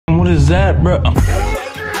is that, bro?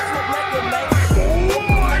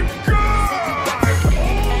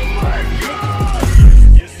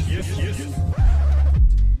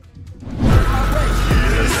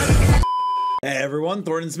 Hey everyone,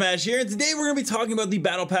 Thordan Smash here, and today we're going to be talking about the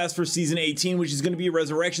Battle Pass for Season 18, which is going to be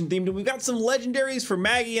Resurrection themed, and we've got some legendaries for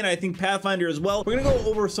Maggie and I think Pathfinder as well. We're going to go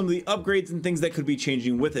over some of the upgrades and things that could be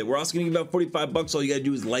changing with it. We're also going to give about 45 bucks. All you got to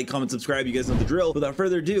do is like, comment, subscribe. You guys know the drill. Without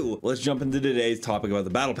further ado, let's jump into today's topic about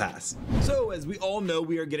the Battle Pass. So, as we all know,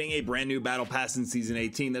 we are getting a brand new Battle Pass in Season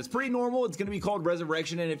 18. That's pretty normal. It's going to be called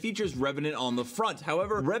Resurrection, and it features Revenant on the front.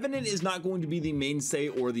 However, Revenant is not going to be the mainstay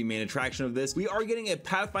or the main attraction of this. We are getting a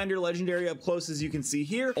Pathfinder legendary up close, as you can see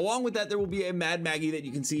here. Along with that, there will be a Mad Maggie that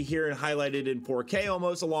you can see here and highlighted in 4K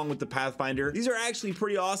almost, along with the Pathfinder. These are actually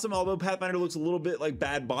pretty awesome, although Pathfinder looks a little bit like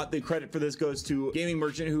bad bot. The credit for this goes to Gaming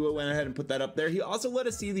Merchant, who went ahead and put that up there. He also let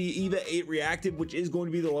us see the EVA 8 reactive, which is going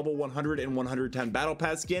to be the level 100 and 110 Battle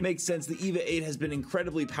Pass skin. Makes sense. The EVA 8 has been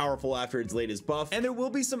incredibly powerful after its latest buff, and there will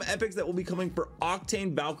be some epics that will be coming for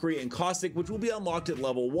Octane, Valkyrie, and Caustic, which will be unlocked at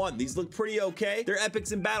level 1. These look pretty okay. They're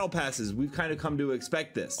epics and battle passes. We've kind of come to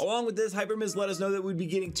expect this. Along with this, Hypermiss let us know that we'd be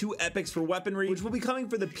getting 2 epics for weaponry, which will be coming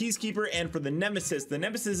for the Peacekeeper and for the Nemesis. The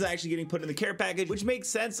Nemesis is actually getting put in the care package, which makes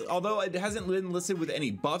sense, although it hasn't been listed with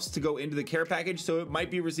any buffs to go into the care package, so it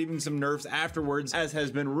might be receiving some nerfs afterwards, as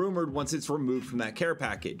has been rumored once it's removed from that care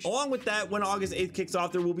package. Along with that, when August 8th kicks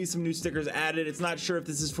off, there will be some new stickers added. It's not sure if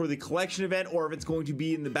this is for the collection event or if it's going to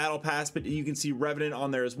be in the Battle Pass, but you can see Revenant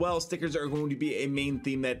on there as well. Stickers are going to be a main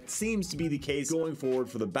theme that seems to be the case going forward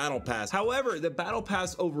for the Battle Pass. However, the Battle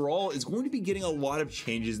Pass overall is going to be getting a lot of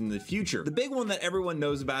changes in the future. The big one that everyone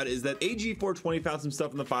knows about is that AG420 found some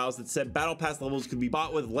stuff in the files that said Battle Pass levels could be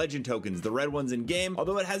bought with legend tokens, the red ones in game.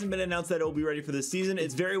 Although it hasn't been announced that it will be ready for this season,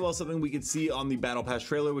 it's very well something we could see on the Battle Pass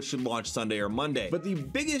trailer, which should launch Sunday or Monday. But the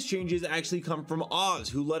biggest changes actually come from Oz,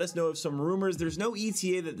 who let us know of some rumors. There's no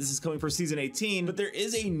ETA that this is coming for Season 18, but there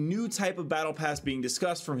is a new type of Battle Pass being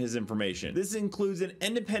discussed from his information. This includes an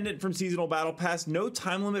independent from seasonal Battle Pass, no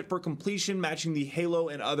time limit for completion, matching the Halo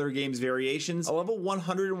and other games variations. A level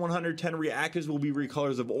 100 and 110 reactives will be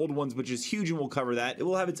recolors of old ones, which is huge, and we'll cover that. It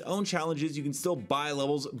will have its own challenges. You can still buy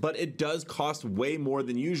levels, but it does cost way more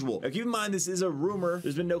than usual. Now keep in mind, this is a rumor.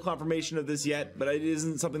 There's been no confirmation of this yet, but it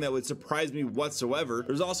isn't something that would surprise me whatsoever.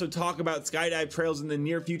 There's also talk about skydive trails in the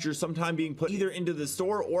near future sometime being put either into the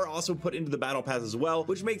store or also put into the Battle Pass as well,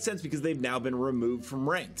 which makes sense because they've now been removed from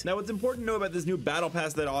ranked. Now what's important to know about this new Battle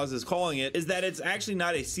Pass that Oz is calling it is that it's actually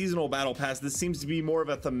not a seasonal Battle Pass. This seems to be more of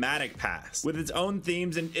a thematic pass with its own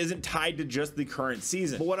themes and isn't tied to just the current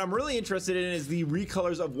season. But what I'm really interested in is the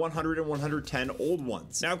recolors of 100 and 110 old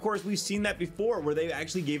ones. Now of course we've seen that before, where they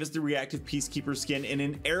actually gave us the reactive Peacekeeper skin in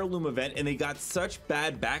an heirloom event, and they got such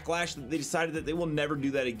bad backlash that they decided that they will never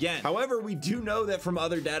do that again. However, we do know that from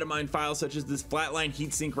other datamine files, such as this flatline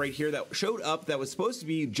heatsink right here that showed up, that was supposed to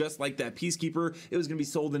be just like that Peacekeeper. It was going to be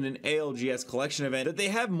sold in an ALGS collection event, that they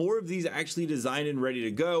have more of these actually designed and ready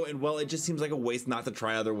to go, and well, it just seems like a waste not to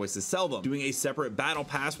try other ways to sell them. Doing a separate Battle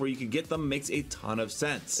Pass where you could get them makes a ton of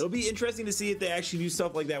sense. It'll be interesting to see if they actually do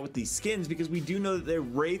stuff like that with these skins, because we do know that their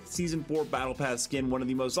Wraith Season 4 Battle Pass skin, one of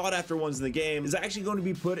the most sought after ones in the game, is actually going to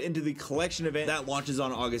be put into the collection event that launches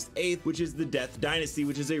on August 8th, which is the Death Dynasty,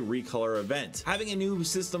 which is a recolor event. Having a new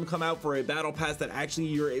system come out for a Battle Pass that actually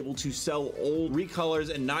you're able to sell old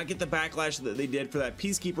recolors and not get the backlash that they did for that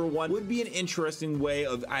Peacekeeper one would be an interesting way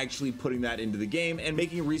of actually putting that into the game and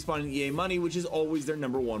making Respawn and EA money, which is always their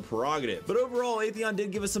 #1 prerogative. But overall, Atheon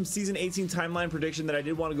did give us some Season 18 timeline prediction that I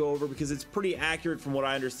did want to go over because it's pretty accurate from what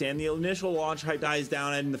I understand. The initial launch hype dies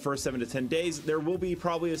down in the first 7 to 10 days. There will be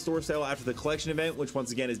probably a store sale after the collection event, which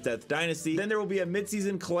once again is Death Dynasty. Then there will be a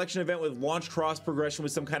mid-season collection event with launch cross progression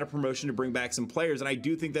with some kind of promotion to bring back some players, and I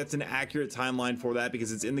do think that's an accurate timeline for that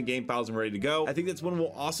because it's in the game files and ready to go. I think that's when we'll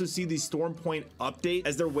also see the Storm Point update,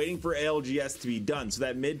 as they're waiting for ALGS to be done. So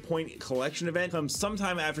that midpoint collection event comes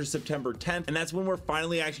sometime after September 10th, and that's when we're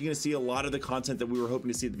finally actually going to see a lot of the content that we were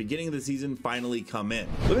hoping to see at the beginning of the season finally come in.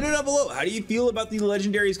 Let me know down below, how do you feel about the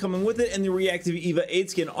legendaries coming with it and the reactive EVA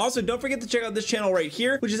 8 skin? Also, don't forget to check out this channel right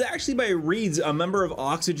here, which is actually by Reeds, a member of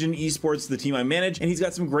Oxygen Esports, the team I manage, and he's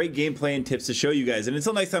got some great gameplay and tips to show you guys. And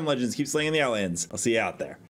until next time, legends, keep slaying the outlands. I'll see you out there.